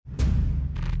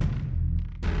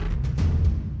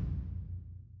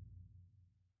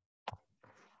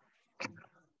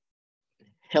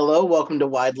Hello, welcome to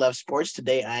Wide Left Sports.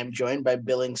 Today I am joined by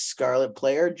Billings Scarlet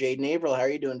player Jadyn Averill. How are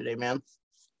you doing today, man?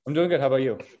 I'm doing good. How about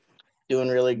you? Doing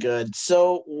really good.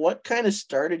 So, what kind of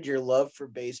started your love for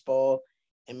baseball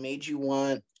and made you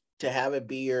want to have it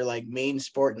be your main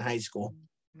sport in high school?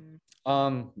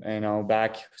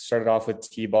 Back started off with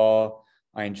T-ball.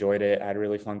 I enjoyed it. I had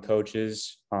really fun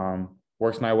coaches.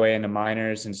 Worked my way into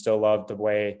minors and still loved the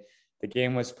way the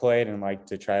game was played and like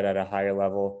to try it at a higher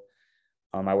level.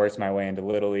 I worked my way into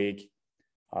Little League,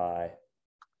 uh,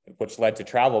 which led to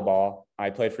travel ball. I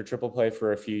played for triple play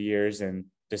for a few years and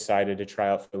decided to try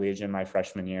out for Legion my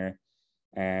freshman year.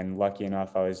 And lucky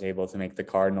enough, I was able to make the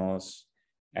Cardinals.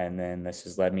 And then this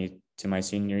has led me to my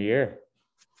senior year.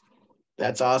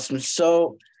 That's awesome.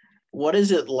 So, what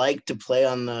is it like to play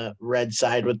on the red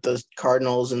side with the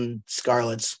Cardinals and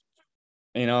Scarlets?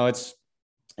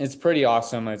 It's pretty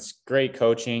awesome. It's great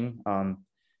coaching,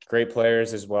 great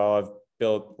players as well. I've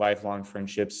built lifelong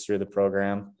friendships through the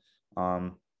program.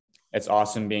 Um, it's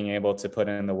awesome being able to put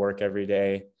in the work every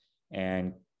day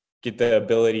and get the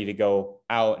ability to go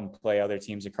out and play other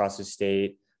teams across the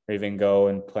state, or even go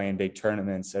and play in big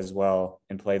tournaments as well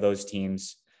and play those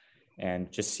teams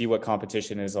and just see what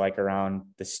competition is like around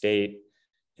the state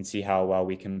and see how well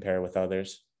we compare with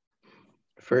others.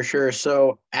 For sure.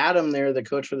 So, Adam, there, the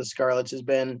coach for the Scarlets, has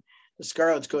been the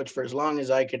Scarlets coach for as long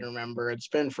as I can remember. It's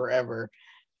been forever.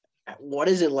 What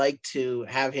is it like to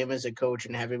have him as a coach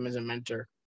and have him as a mentor?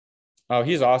 Oh,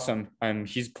 he's awesome.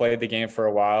 He's played the game for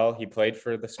a while. He played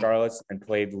for the Scarlets and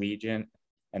played Legion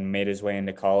and made his way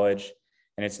into college.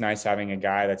 And it's nice having a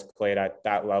guy that's played at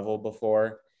that level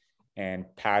before and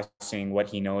passing what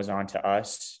he knows on to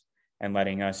us and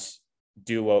letting us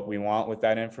do what we want with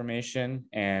that information.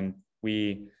 And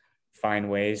we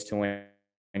find ways to win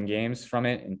games from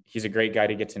it. And he's a great guy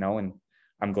to get to know. And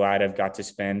I'm glad I've got to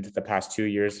spend the past 2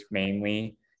 years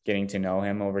mainly getting to know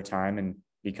him over time and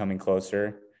becoming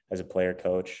closer as a player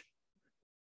coach.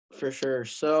 For sure.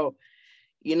 So,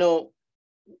 you know,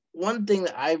 one thing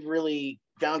that I've really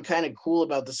found kind of cool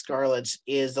about the Scarlets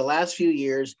is the last few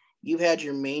years you've had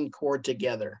your main core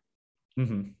together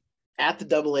Mm-hmm. at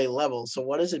the AA level. So,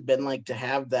 what has it been like to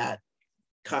have that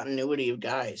continuity of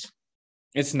guys?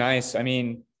 It's nice. I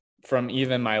mean, from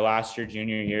even my last year,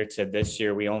 junior year to this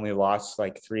year, we only lost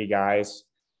like 3 guys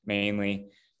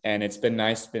mainly. And it's been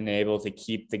nice being able to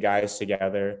keep the guys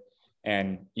together.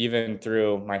 And even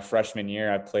through my freshman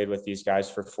year, I've played with these guys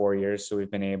for 4 years. So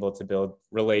we've been able to build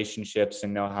relationships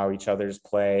and know how each other's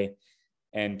play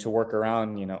and to work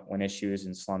around, when issues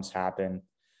and slumps happen.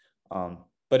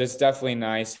 But it's definitely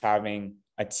nice having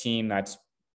a team that's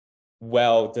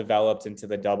well developed into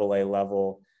the AA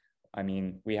level. I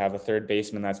mean, we have a third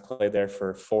baseman that's played there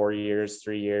for 4 years,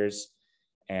 3 years.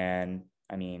 And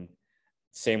I mean,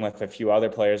 same with a few other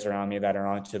players around me that are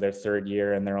on to their third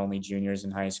year and they're only juniors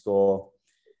in high school.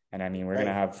 And I mean, we're going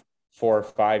to have 4 or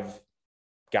 5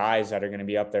 guys that are going to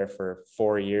be up there for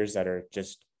 4 years that are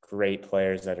just great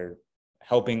players that are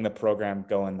helping the program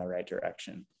go in the right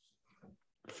direction.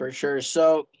 For sure.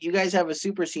 So, you guys have a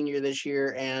super senior this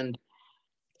year, and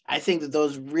I think that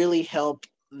those really help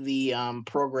the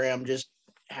program just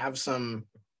have some,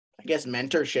 I guess,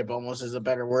 mentorship almost is a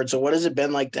better word. So, what has it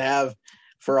been like to have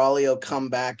Feralio come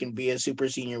back and be a super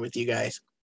senior with you guys?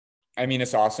 I mean,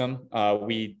 it's awesome.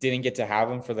 We didn't get to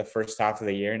have him for the first half of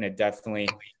the year, and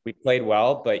we played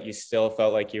well, but you still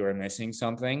felt like you were missing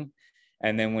something.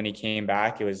 And then when he came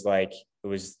back, it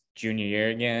was junior year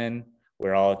again.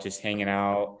 We're all just hanging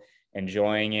out,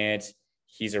 enjoying it.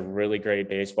 He's a really great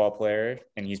baseball player,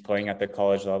 and he's playing at the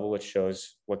college level, which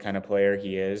shows what kind of player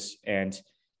he is. And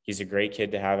he's a great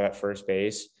kid to have at first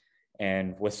base.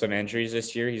 And with some injuries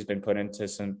this year, he's been put into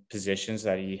some positions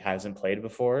that he hasn't played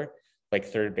before, like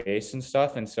third base and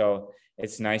stuff. And so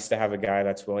it's nice to have a guy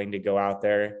that's willing to go out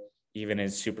there, even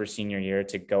his super senior year,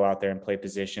 to go out there and play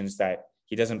positions that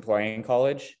he doesn't play in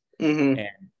college Mm-hmm.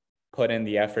 and put in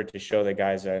the effort to show the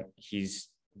guys that he's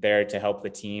there to help the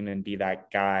team and be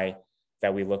that guy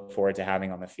that we look forward to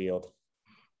having on the field.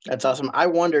 That's awesome. I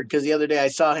wondered because the other day I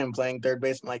saw him playing third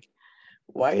base. I'm like,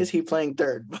 why is he playing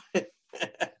third?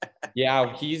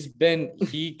 Yeah,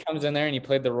 he comes in there and he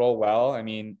played the role well. I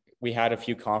mean, we had a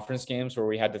few conference games where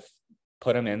we had to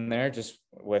put him in there just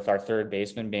with our third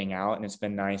baseman being out. And it's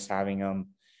been nice having him.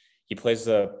 He plays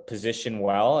the position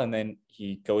well, and then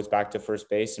he goes back to first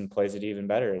base and plays it even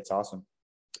better. It's awesome.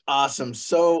 Awesome.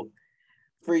 So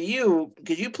for you,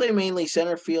 because you play mainly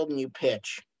center field and you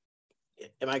pitch,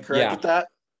 am I correct Yeah, with that?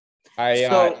 I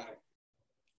So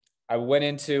I went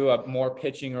into more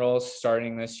pitching roles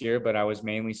starting this year, but I was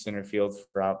mainly center field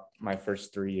throughout my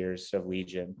first 3 years of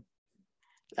Legion.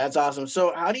 That's awesome.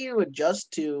 So how do you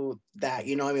adjust to that?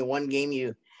 I mean, one game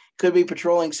you could be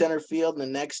patrolling center field, and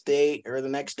the next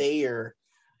day you're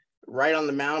right on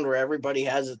the mound where everybody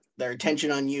has their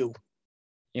attention on you.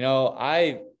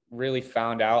 I really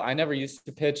found out I never used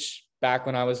to pitch back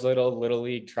when I was little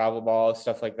league, travel ball,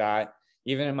 stuff like that.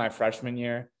 Even in my freshman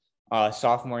year,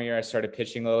 sophomore year, I started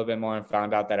pitching a little bit more and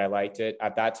found out that I liked it.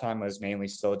 At that time, I was mainly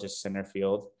still just center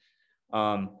field.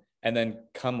 And then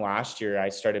come last year, I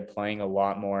started playing a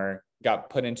lot more, got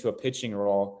put into a pitching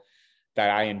role that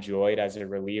I enjoyed as a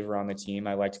reliever on the team.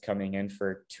 I liked coming in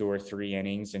for 2 or 3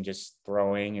 innings and just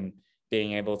throwing and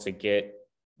being able to get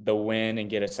the win and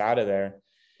get us out of there.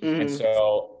 And Mm-hmm.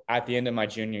 so at the end of my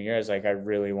junior year, I was like, I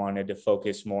really wanted to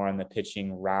focus more on the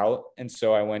pitching route. And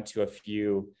so I went to a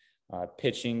few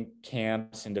pitching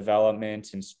camps and development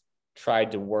and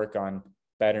tried to work on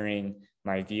bettering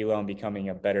my velo and becoming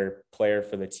a better player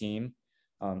for the team,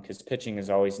 because pitching is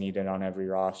always needed on every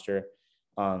roster.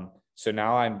 So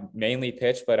now I'm mainly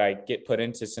pitch, but I get put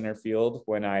into center field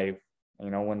when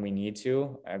we need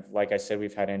to. Like I said,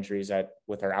 we've had injuries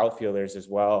with our outfielders as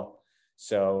well.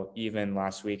 So even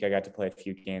last week, I got to play a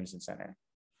few games in center.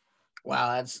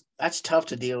 Wow, that's tough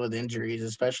to deal with injuries,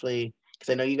 especially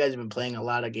because I know you guys have been playing a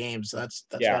lot of games. So that's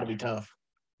got to Yeah. be tough.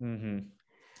 Mm-hmm.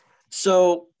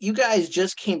 So you guys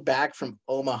just came back from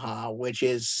Omaha, which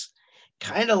is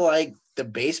kind of like the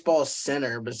baseball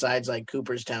center, besides like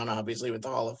Cooperstown, obviously with the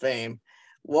Hall of Fame.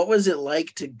 What was it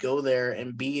like to go there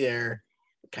and be there,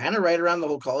 kind of right around the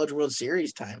whole College World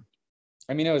Series time?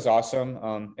 I mean, it was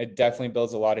awesome. It definitely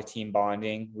builds a lot of team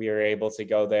bonding. We were able to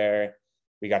go there.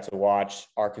 We got to watch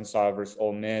Arkansas versus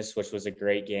Ole Miss, which was a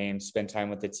great game, spend time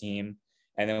with the team.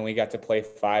 And then we got to play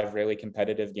 5 really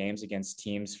competitive games against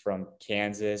teams from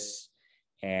Kansas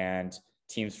and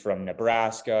teams from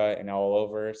Nebraska and all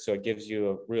over. So it gives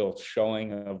you a real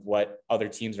showing of what other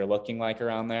teams are looking like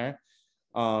around there.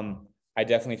 I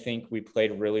definitely think we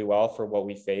played really well for what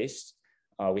we faced.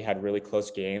 We had really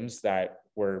close games that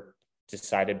were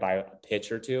decided by a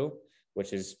pitch or two,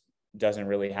 which doesn't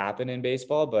really happen in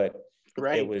baseball, but it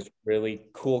Right. was really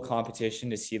cool competition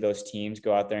to see those teams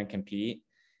go out there and compete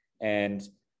and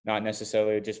not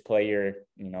necessarily just play your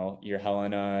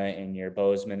Helena and your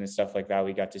Bozeman and stuff like that.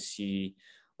 We got to see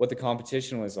what the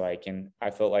competition was like. And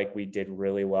I felt like we did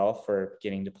really well for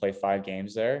getting to play 5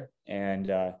 games there. And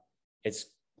it's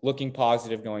looking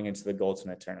positive going into the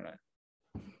Goldsmith tournament.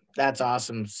 That's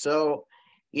awesome. So,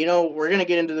 we're gonna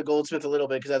get into the Goldsmith a little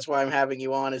bit because that's why I'm having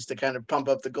you on, is to kind of pump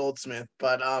up the Goldsmith.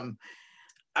 But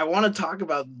I want to talk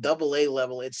about double A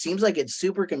level. It seems like it's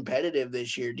super competitive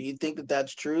this year. Do you think that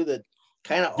that's true? That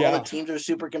kind of all the Yeah, teams are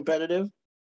super competitive?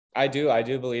 I do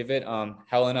believe it.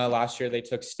 Helena last year they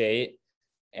took state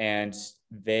and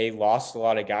they lost a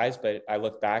lot of guys, but I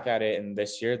look back at it and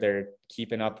this year they're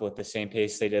keeping up with the same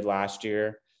pace they did last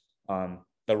year.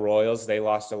 The Royals, they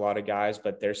lost a lot of guys,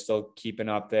 but they're still keeping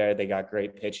up there. They got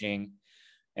great pitching.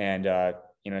 And,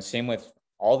 same with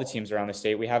all the teams around the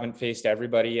state. We haven't faced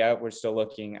everybody yet. We're still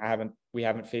looking. We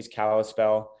haven't faced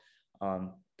Kalispell,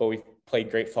 but we've played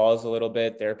Great Falls a little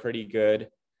bit. They're pretty good.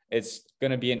 It's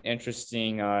going to be an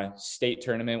interesting state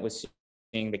tournament with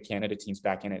seeing the Canada teams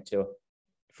back in it too.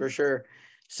 For sure.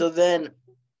 So then,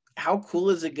 how cool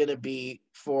is it going to be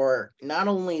for not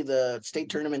only the state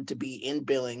tournament to be in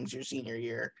Billings your senior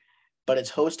year, but it's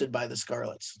hosted by the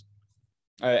Scarlets?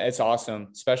 It's awesome,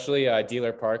 especially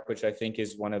Dealer Park, which I think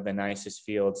is one of the nicest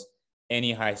fields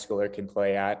any high schooler can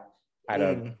play at a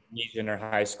Mm, region or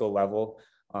high school level.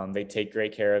 They take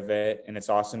great care of it, and it's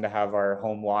awesome to have our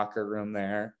home locker room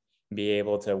there and be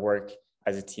able to work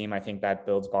as a team. I think that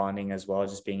builds bonding as well,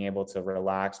 just being able to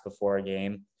relax before a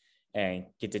game and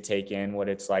get to take in what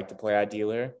it's like to play at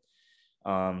Dealer.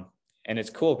 And it's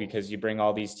cool because you bring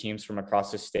all these teams from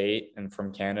across the state and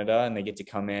from Canada, and they get to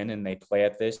come in and they play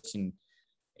at this, and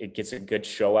it gets a good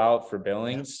show out for yeah,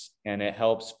 Billings, and it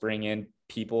helps bring in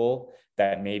people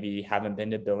that maybe haven't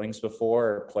been to Billings before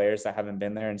or players that haven't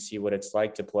been there and see what it's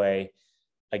like to play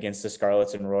against the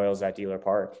Scarlets and Royals at Dealer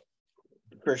Park.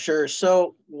 for sure.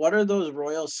 So, what are those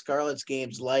Royal Scarlets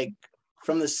games like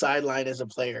from the sideline as a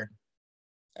player?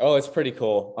 Oh, it's pretty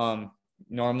cool.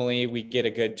 Normally we get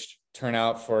a good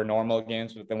turnout for normal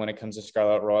games, but then when it comes to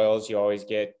Scarlet Royals, you always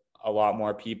get a lot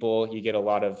more people. You get a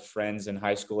lot of friends and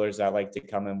high schoolers that like to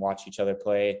come and watch each other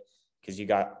play because you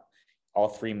got all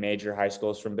 3 major high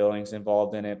schools from Billings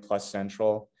involved in it, plus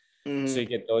Central. So Mm, you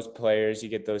get those players, you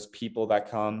get those people that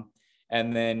come,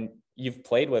 and then you've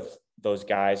played with those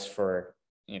guys for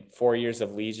 4 years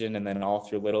of Legion and then all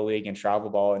through Little League and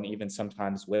travel ball and even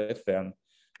sometimes with them.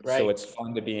 So right. it's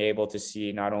fun to be able to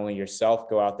see not only yourself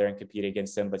go out there and compete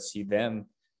against them, but see them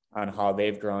on how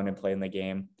they've grown and played in the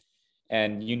game.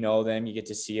 And you know them, you get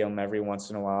to see them every once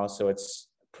in a while. So it's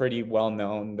pretty well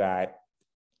known that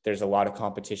there's a lot of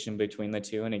competition between the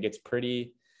two, and it gets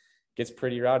pretty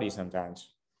rowdy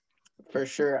sometimes. For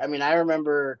sure. I mean, I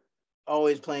remember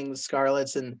always playing the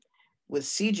Scarlets, and with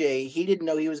CJ, he didn't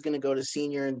know he was going to go to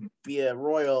senior and be a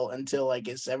Royal until like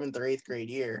his 7th or 8th grade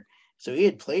year. So he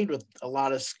had played with a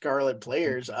lot of Scarlet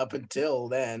players up until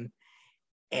then,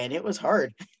 and it was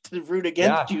hard to root Yeah,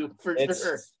 against you for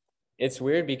sure. it's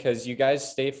weird because you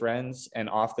guys stay friends, and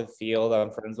off the field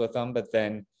I'm friends with them, but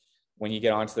then when you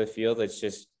get onto the field,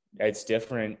 it's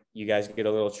different. You guys get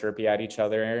a little chirpy at each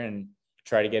other and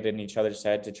try to get in each other's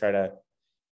head to try to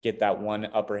get that one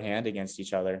upper hand against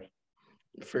each other.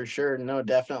 For sure. No,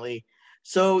 definitely.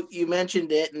 So you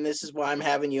mentioned it, and this is why I'm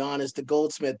having you on, is the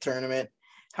Goldsmith tournament.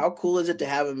 How cool is it to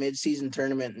have a mid-season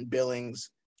tournament in Billings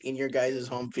in your guys'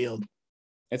 home field?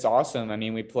 It's awesome. I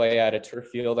mean, we play at a turf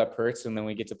field at Perts, and then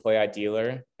we get to play at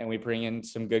Dealer, and we bring in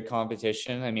some good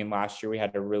competition. I mean, last year we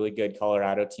had a really good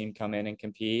Colorado team come in and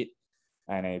compete.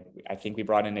 And I think we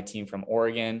brought in a team from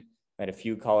Oregon, we had a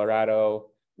few Colorado,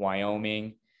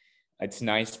 Wyoming. It's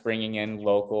nice bringing in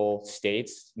local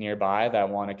states nearby that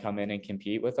want to come in and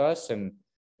compete with us. And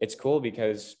it's cool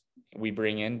because we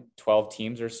bring in 12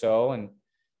 teams or so, and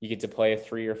you get to play a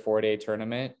 3 or 4 day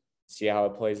tournament, see how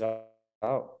it plays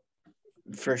out.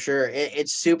 For sure.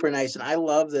 It's super nice. And I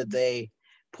love that they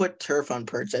put turf on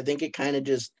Perch. I think it kind of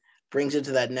just brings it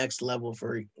to that next level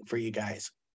for you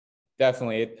guys.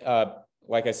 Definitely.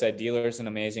 Like I said, Dealer's an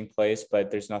amazing place,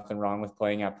 but there's nothing wrong with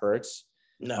playing at Perts.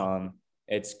 No.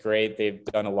 It's great. They've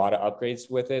done a lot of upgrades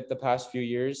with it the past few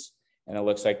years, and it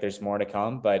looks like there's more to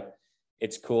come, but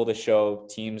it's cool to show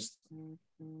teams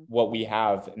what we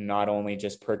have, not only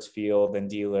just Perts Field and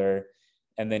Dealer,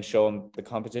 and then show them the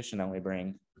competition that we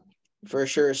bring. For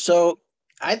sure. So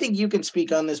I think you can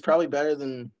speak on this probably better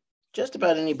than just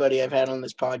about anybody I've had on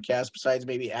this podcast, besides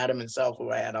maybe Adam himself,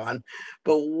 who I had on.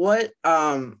 But what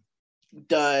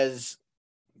does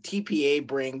TPA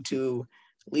bring to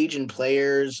Legion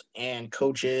players and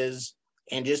coaches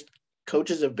and just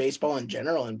coaches of baseball in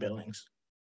general in Billings?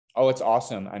 Oh, it's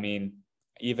awesome. I mean,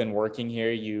 even working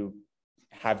here, you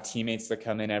have teammates that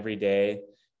come in every day,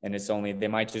 and they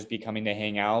might just be coming to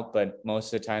hang out, but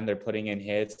most of the time they're putting in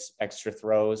hits, extra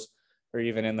throws, or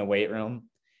even in the weight room.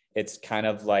 It's kind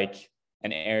of like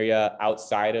an area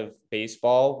outside of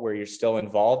baseball where you're still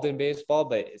involved in baseball,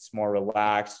 but it's more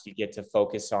relaxed. You get to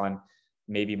focus on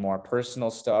maybe more personal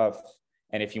stuff.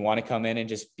 And if you want to come in and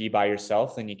just be by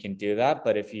yourself, then you can do that.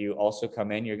 But if you also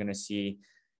come in, you're going to see,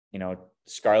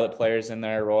 Scarlet players in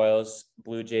there, Royals,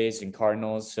 Blue Jays, and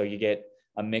Cardinals. So you get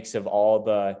a mix of all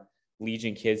the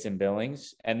Legion kids in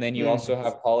Billings. And then you also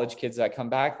have college kids that come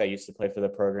back that used to play for the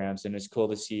programs. And it's cool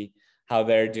to see how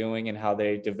they're doing and how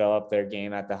they develop their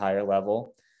game at the higher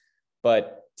level.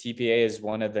 But TPA is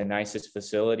one of the nicest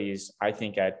facilities, I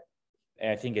think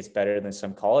it's better than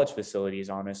some college facilities,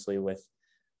 honestly, with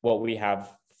what we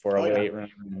have for a weight room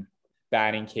and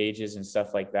batting cages and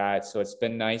stuff like that. So it's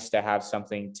been nice to have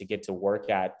something to get to work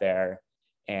at there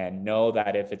and know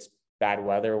that if it's bad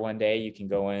weather one day, you can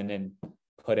go in and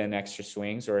put in extra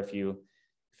swings, or if you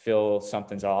feel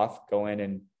something's off, go in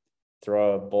and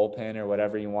throw a bullpen or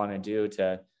whatever you want to do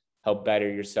to help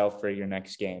better yourself for your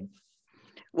next game.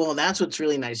 Well, that's what's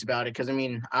really nice about it, because I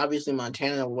mean, obviously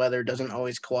Montana weather doesn't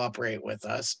always cooperate with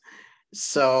us.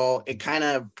 So it kind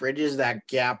of bridges that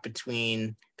gap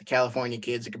between the California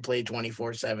kids that can play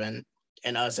 24/7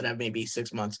 and us that have maybe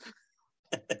 6 months.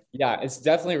 Yeah, it's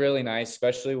definitely really nice,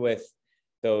 especially with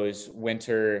those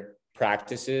winter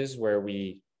practices where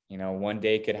we, one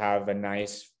day could have a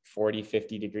nice 40,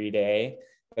 50 degree day,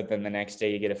 but then the next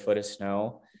day you get a foot of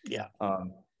snow. Yeah.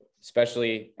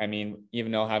 Especially, I mean,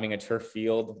 even though having a turf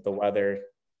field, the weather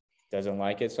doesn't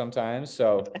like it sometimes.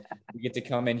 So you get to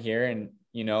come in here and,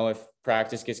 if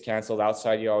practice gets canceled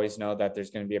outside, you always know that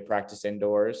there's going to be a practice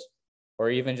indoors, or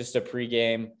even just a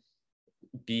pregame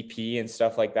BP and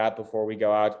stuff like that before we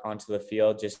go out onto the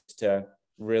field, just to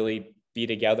really be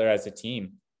together as a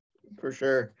team. For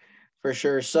sure. For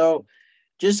sure. So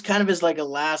just kind of as like a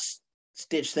last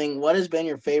stitch thing, what has been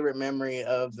your favorite memory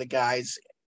of the guys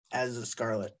as a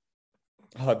Scarlet?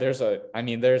 Oh, there's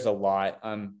a lot.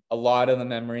 A lot of the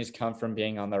memories come from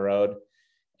being on the road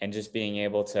and just being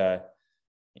able to,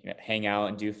 hang out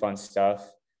and do fun stuff.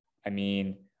 I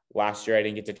mean, last year I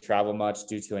didn't get to travel much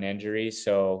due to an injury.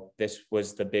 So this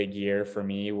was the big year for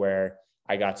me where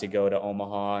I got to go to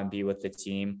Omaha and be with the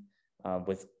team.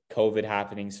 With COVID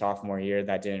happening sophomore year,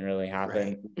 that didn't really happen.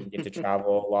 Right. We didn't get to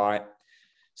travel a lot.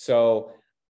 So,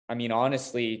 I mean,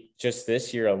 honestly, just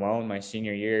this year alone, my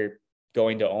senior year,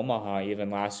 going to Omaha.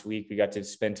 Even last week, we got to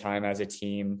spend time as a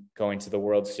team going to the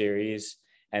World Series.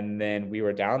 And then we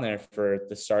were down there for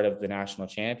the start of the national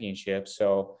championship.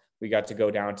 So we got to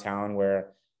go downtown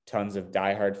where tons of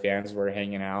diehard fans were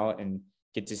hanging out and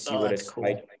get to see Oh, what that's it's cool.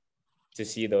 like to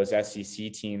see those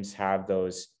SEC teams have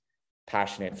those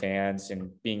passionate fans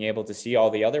and being able to see all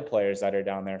the other players that are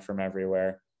down there from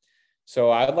everywhere.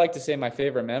 So I'd like to say my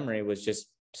favorite memory was just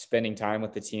spending time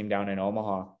with the team down in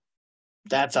Omaha.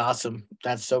 That's awesome.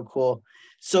 That's so cool.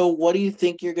 So what do you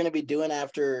think you're going to be doing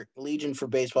after Legion for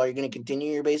baseball? You're going to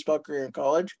continue your baseball career in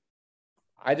college?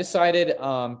 I decided,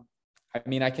 I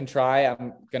can try.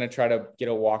 I'm going to try to get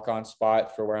a walk-on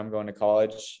spot for where I'm going to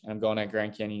college. I'm going at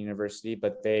Grand Canyon University,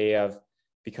 but they have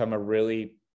become a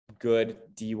really good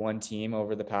D1 team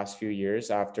over the past few years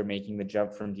after making the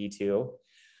jump from D2.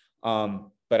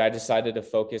 But I decided to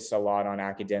focus a lot on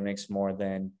academics more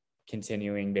than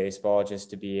continuing baseball, just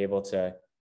to be able to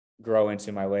grow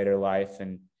into my later life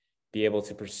and be able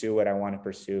to pursue what I want to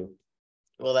pursue.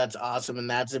 Well, that's awesome. And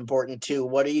that's important too.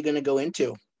 What are you going to go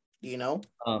into? Do you know?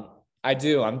 I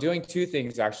do. I'm doing two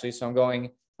things actually. So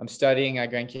I'm studying at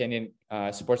Grand Canyon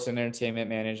sports and entertainment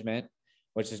management,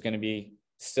 which is going to be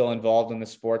still involved in the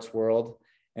sports world.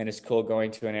 And it's cool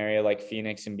going to an area like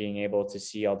Phoenix and being able to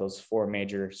see all those 4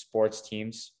 major sports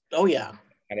teams. Oh, yeah.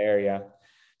 In that area.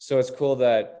 So it's cool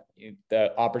that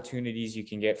the opportunities you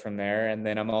can get from there. And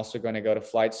then I'm also going to go to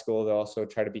flight school to also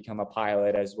try to become a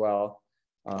pilot as well.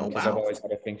 Because I've always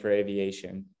had a thing for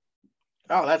aviation.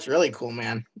 Oh, that's really cool,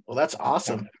 man. Well, that's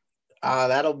awesome.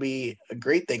 That'll be a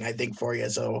great thing, I think, for you.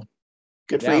 So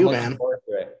good for you, man.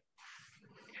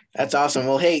 That's awesome.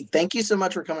 Well, hey, thank you so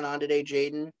much for coming on today,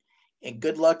 Jadyn. And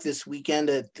good luck this weekend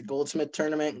at the Goldsmith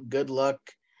tournament. Good luck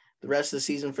the rest of the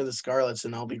season for the Scarlets,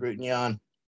 and I'll be rooting you on.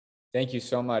 Thank you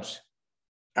so much.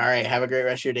 All right. Have a great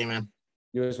rest of your day, man.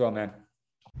 You as well, man.